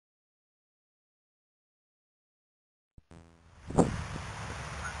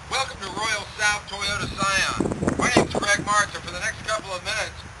South Toyota Scion. My name is Martz, and for the next couple of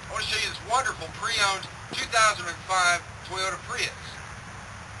minutes, I want to show you this wonderful pre-owned 2005 Toyota Prius.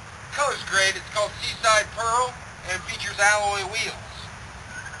 The color's great. It's called Seaside Pearl and features alloy wheels.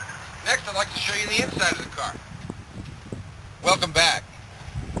 Next, I'd like to show you the inside of the car. Welcome back.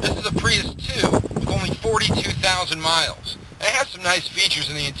 This is a Prius II with only 42,000 miles. And it has some nice features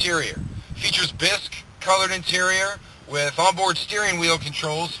in the interior. It features bisque colored interior with onboard steering wheel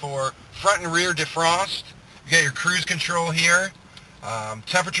controls for front and rear defrost. You got your cruise control here,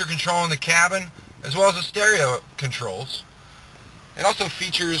 temperature control in the cabin, as well as the stereo controls. It also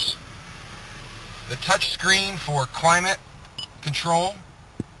features the touch screen for climate control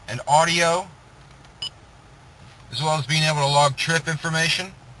and audio, as well as being able to log trip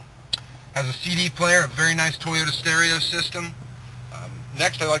information. Has a CD player, a very nice Toyota stereo system.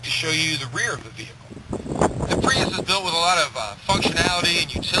 Next, I'd like to show you the rear of the vehicle. The Prius is built with a lot of functionality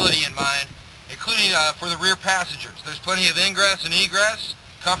and utility in mind, including for the rear passengers. There's plenty of ingress and egress,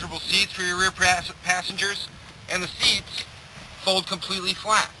 comfortable seats for your rear passengers, and the seats fold completely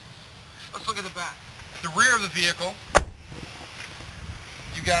flat. Let's look at the back. The rear of the vehicle,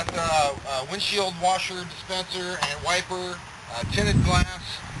 you got windshield washer dispenser and wiper, tinted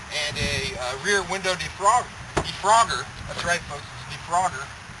glass, and a rear window defrogger. That's right, folks, it's a defrogger.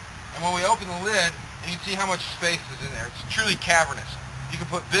 And when we open the lid, you can see how much space is in there. It's truly cavernous. You can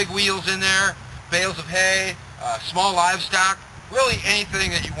put big wheels in there, bales of hay, small livestock, really anything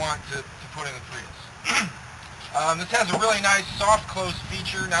that you want to put in the Prius. This has a really nice soft close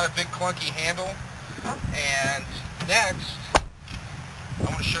feature, not a big clunky handle. And next, I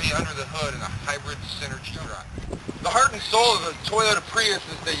want to show you under the hood in a hybrid synergy drive. The heart and soul of the Toyota Prius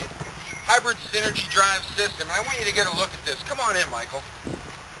is the hybrid synergy drive system. And I want you to get a look at this. Come on in, Michael.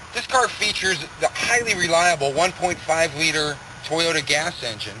 This car features the highly reliable 1.5-liter Toyota gas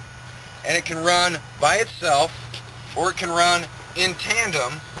engine, and it can run by itself, or it can run in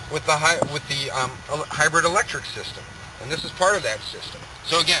tandem with the hybrid electric system. And this is part of that system.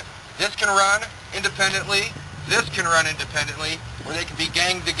 So again, this can run independently, this can run independently, or they can be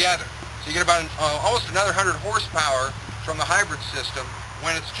ganged together. So you get about almost another 100 horsepower from the hybrid system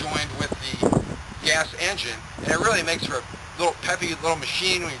when it's joined with the gas engine, and it really makes for a little peppy little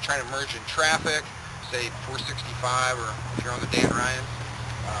machine when you're trying to merge in traffic, say 465, or if you're on the Dan Ryan.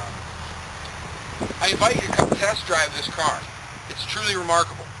 I invite you to come test drive this car. It's truly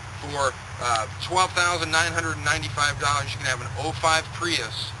remarkable. For $12,995, you can have an 05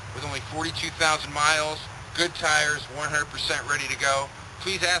 Prius with only 42,000 miles, good tires, 100% ready to go.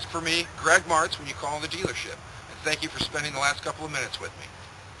 Please ask for me, Greg Martz, when you call the dealership. And thank you for spending the last couple of minutes with me.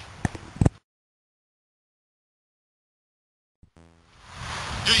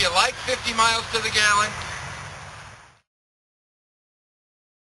 Do you like 50 miles to the gallon?